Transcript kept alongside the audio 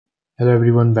Hello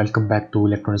everyone, welcome back to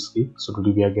Electronics Geek. So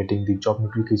today we are getting the job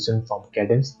notification from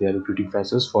Cadence. They are recruiting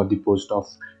freshers for the post of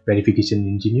verification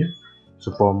engineer.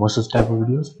 So for more such type of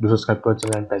videos, do subscribe to our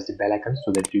channel and press the bell icon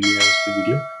so that you will never miss the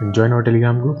video. And join our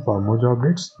Telegram group for more job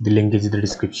updates. The link is in the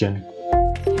description.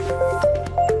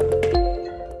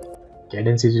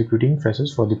 Cadence is recruiting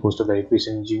freshers for the post of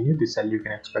verification engineer. The salary you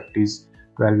can expect is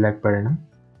 12 lakh per annum.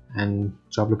 And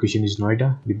job location is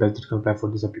Noida. The best that can apply for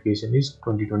this application is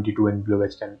 2022 and below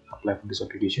batch can apply for this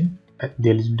application. The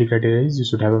eligibility criteria is you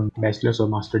should have a bachelor's or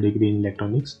master degree in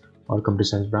electronics or computer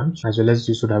science branch, as well as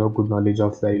you should have a good knowledge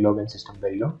of Verilog and system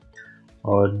Verilog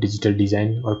or digital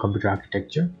design or computer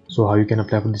architecture. So how you can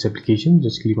apply for this application,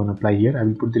 just click on apply here. I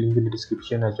will put the link in the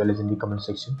description as well as in the comment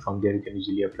section. From there you can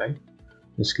easily apply.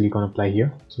 Just click on apply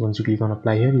here. So once you click on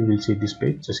apply here, you will see this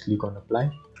page. Just click on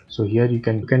apply. So here you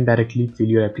can directly fill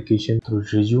your application through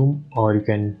resume, or you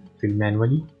can fill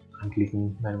manually. I'm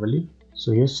clicking manually.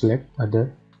 So here select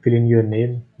other, fill in your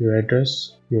name, your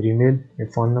address, your email, your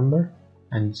phone number,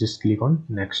 and just click on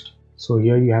next. So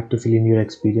here you have to fill in your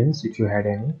experience if you had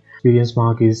any. Experience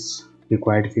mark is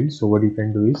required field. So what you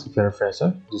can do is, if you're a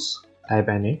fresher, just type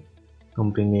NA,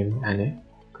 company name NA,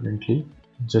 currently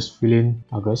just fill in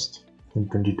August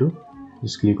 2022.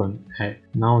 Just click on add.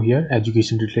 Now here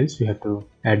education details, you have to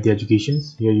add the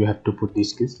educations. Here you have to put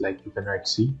these skills, like you can write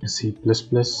C++,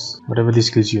 whatever the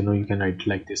skills you know, you can write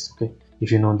like this. Okay,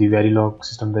 if you know the Verilog,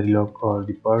 system Verilog, or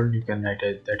the Perl, you can write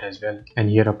that as well. And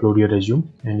here upload your resume.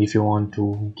 And if you want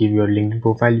to give your LinkedIn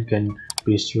profile, you can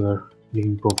paste your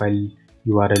LinkedIn profile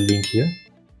URL link here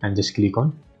and just click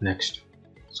on next.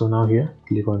 So now here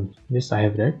click on this, I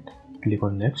have read, click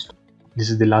on next. This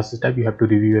is the last step. You have to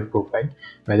review your profile,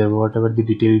 whether whatever the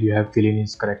detail you have filled in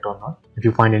is correct or not. If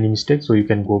you find any mistake, so you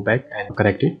can go back and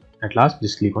correct it. At last,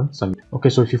 just click on submit. Okay,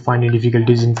 so if you find any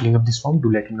difficulties in filling up this form,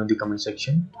 do let me know in the comment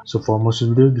section. So for more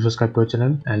videos, do subscribe to our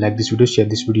channel and like this video, share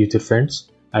this video with your friends.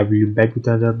 I will be back with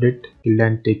another update. Till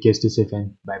then, take care, stay safe,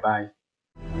 and bye bye.